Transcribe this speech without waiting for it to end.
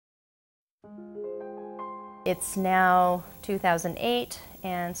It's now 2008,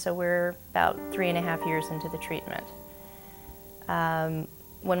 and so we're about 3.5 years into the treatment.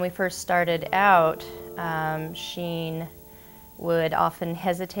 When we first started out, Shin would often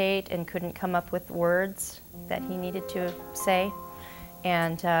hesitate and couldn't come up with words that he needed to say,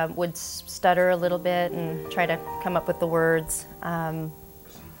 and would stutter a little bit and try to come up with the words.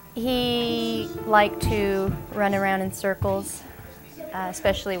 He liked to run around in circles,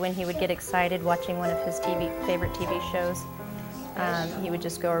 especially when he would get excited watching one of his favorite TV shows. He would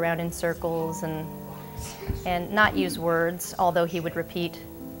just go around in circles and not use words, although he would repeat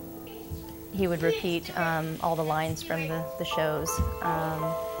all the lines from the shows.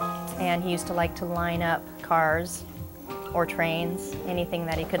 And he used to like to line up cars or trains, anything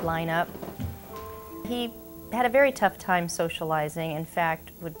that he could line up. He had a very tough time socializing, in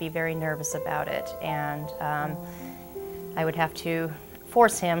fact, would be very nervous about it, and I would have to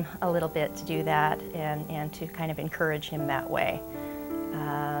force him a little bit to do that and to kind of encourage him that way.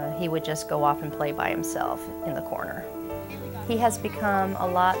 He would just go off and play by himself in the corner. He has become a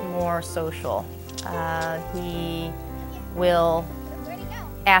lot more social. He will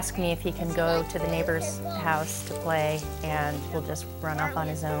ask me if he can go to the neighbor's house to play, and will just run off on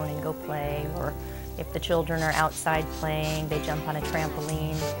his own and go play. Or if the children are outside playing, they jump on a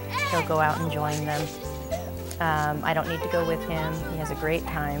trampoline, he'll go out and join them. I don't need to go with him. He has a great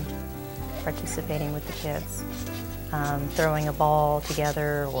time participating with the kids, throwing a ball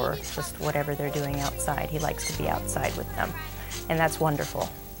together or just whatever they're doing outside. He likes to be outside with them, and that's wonderful.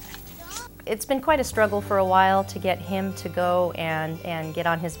 It's been quite a struggle for a while to get him to go and get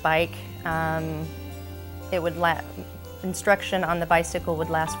on his bike. Instruction on the bicycle would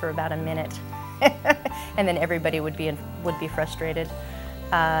last for about a minute, and then everybody would be frustrated.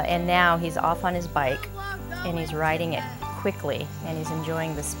 And now he's off on his bike, and he's riding it quickly, and he's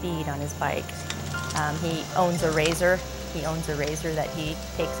enjoying the speed on his bike. He owns a razor. He owns a razor that he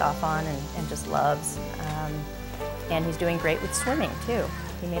takes off on and just loves. And he's doing great with swimming too.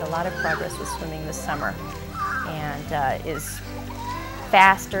 He made a lot of progress with swimming this summer, and is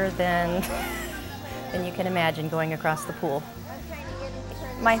faster than you can imagine going across the pool.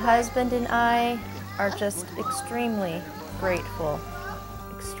 My husband and I are just extremely grateful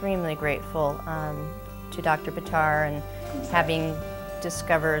to Dr. Buttar, and having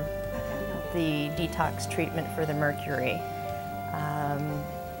discovered the detox treatment for the mercury.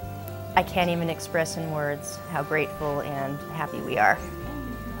 I can't even express in words how grateful and happy we are.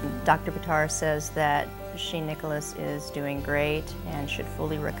 Dr. Buttar says that Shin Nicholas is doing great and should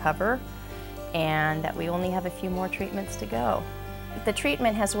fully recover, and that we only have a few more treatments to go. The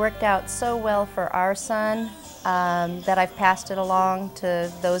treatment has worked out so well for our son that I've passed it along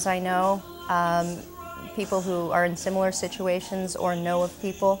to those I know, people who are in similar situations or know of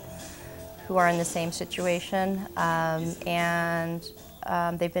people who are in the same situation, and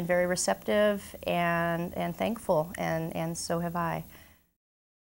they've been very receptive and thankful, and so have I.